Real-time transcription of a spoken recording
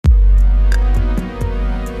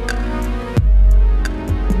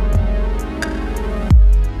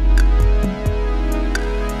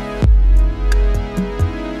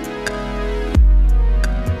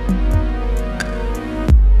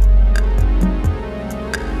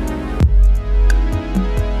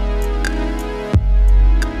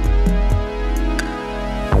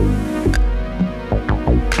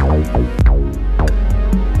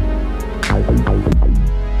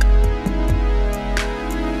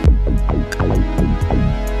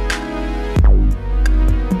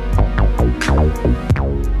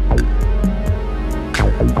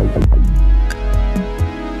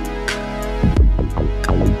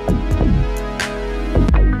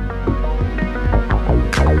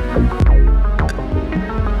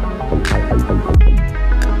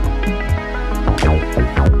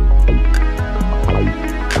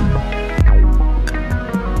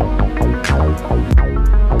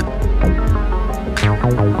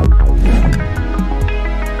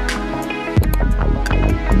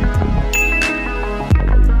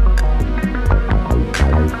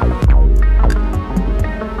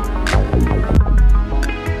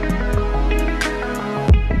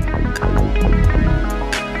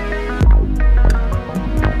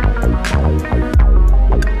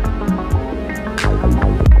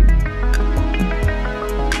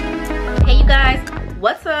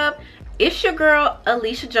girl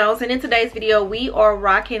Alicia Jones, and in today's video we are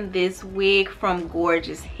rocking this wig from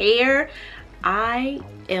Gorgius Hair. I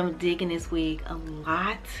am digging this wig a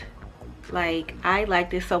lot. Like, I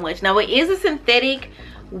like this so much. Now, it is a synthetic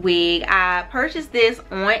wig. I purchased this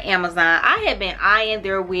on Amazon. I had been eyeing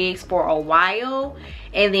their wigs for a while,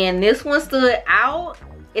 and then this one stood out.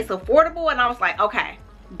 It's affordable, and I was like, okay,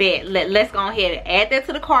 bet, let's go ahead and add that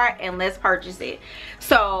to the cart and let's purchase it.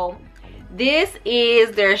 So this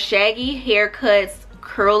is their Shaggy Haircuts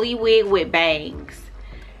curly wig with bangs,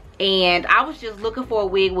 and I was just looking for a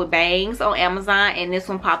wig with bangs on Amazon, and this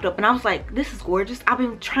one popped up, and I was like, this is gorgeous. I've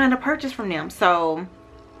been trying to purchase from them. So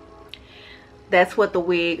that's what the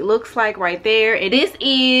wig looks like right there. And this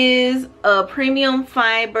is a premium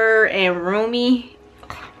fiber and roomy.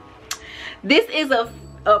 This is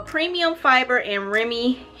a premium fiber and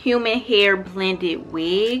roomy human hair blended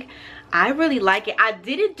wig. I really like it. I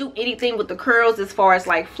didn't do anything with the curls as far as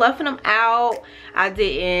like fluffing them out. I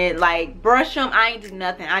didn't like brush them. I ain't do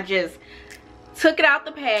nothing. I just took it out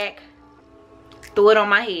the pack, threw it on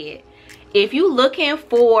my head. If you looking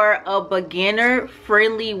for a beginner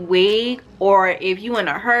friendly wig, or if you in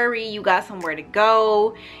a hurry, you got somewhere to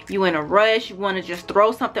go, you in a rush, you want to just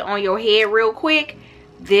throw something on your head real quick,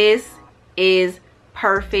 this is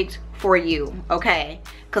perfect for you, okay?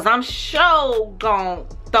 Because I'm sure gonna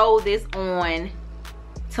throw this on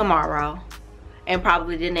tomorrow and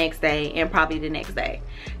probably the next day and probably the next day.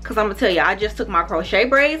 Because I'm gonna tell you, I just took my crochet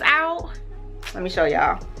braids out. Let me show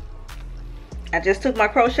y'all. I just took my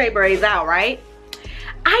crochet braids out, right?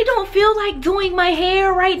 I don't feel like doing my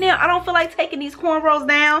hair right now. I don't feel like taking these cornrows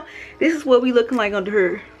down. This is what we looking like under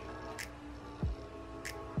her.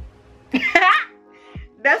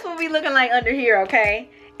 That's what we looking like under here, okay?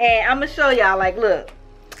 And I'm gonna show y'all, like, look.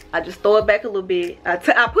 I just throw it back a little bit. I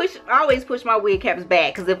always push my wig caps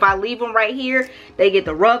back, because if I leave them right here, they get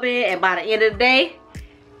the rubbing, and by the end of the day,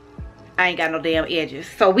 I ain't got no damn edges.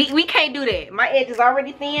 So we can't do that. My edges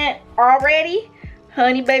already thin already.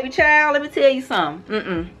 Honey, baby child, let me tell you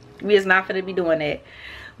something. We is not gonna be doing that.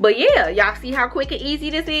 But yeah, y'all see how quick and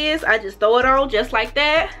easy this is? I just throw it on just like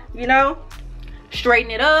that, you know?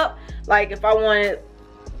 Straighten it up. Like, if I want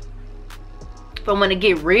to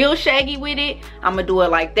get real shaggy with it, I'm gonna do it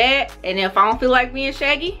like that. And if I don't feel like being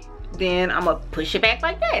shaggy, then I'm gonna push it back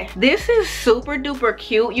like that. This is super duper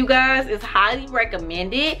cute, you guys. It's highly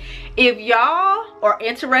recommended. If y'all are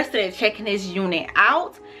interested in checking this unit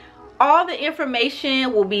out, all the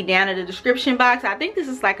information will be down in the description box. I think this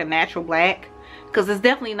is like a natural black, because it's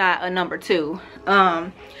definitely not a number 2.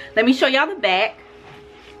 Let me show y'all the back.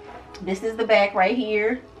 This is the back right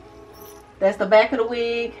here. That's the back of the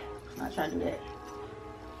wig. I'm not trying to do that.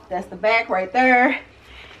 That's the back right there.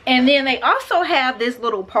 And then they also have this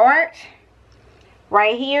little part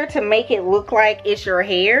right here to make it look like it's your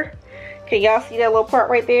hair. Can y'all see that little part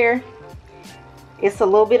right there? It's a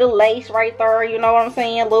little bit of lace right there, you know what I'm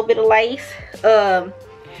saying? A little bit of lace.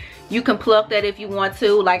 You can pluck that if you want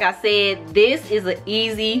to. Like I said, this is an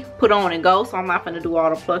easy put on and go, so I'm not gonna do all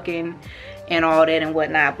the plucking and all that and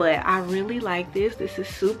whatnot. But I really like this. This is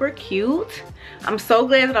super cute. I'm so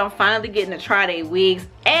glad that I'm finally getting to try their wigs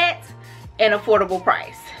at an affordable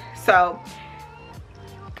price. So,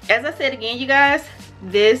 as I said again, you guys,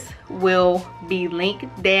 this will be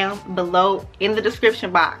linked down below in the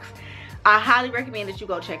description box. I highly recommend that you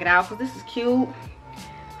go check it out, because this is cute.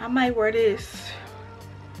 I might wear this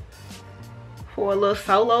for a little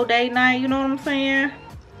solo date night, you know what I'm saying?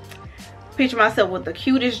 Picture myself with the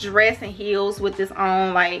cutest dress and heels with this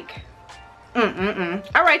on, like,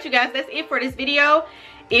 all right, you guys, that's it for this video.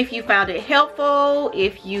 If you found it helpful,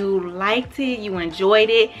 if you liked it, you enjoyed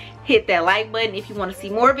it, hit that like button. If you want to see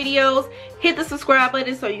more videos, hit the subscribe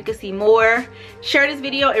button so you can see more. Share this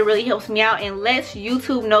video. It really helps me out and lets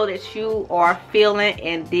YouTube know that you are feeling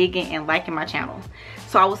and digging and liking my channel.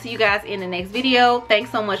 So I will see you guys in the next video. Thanks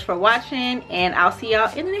so much for watching, and I'll see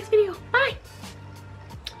y'all in the next video.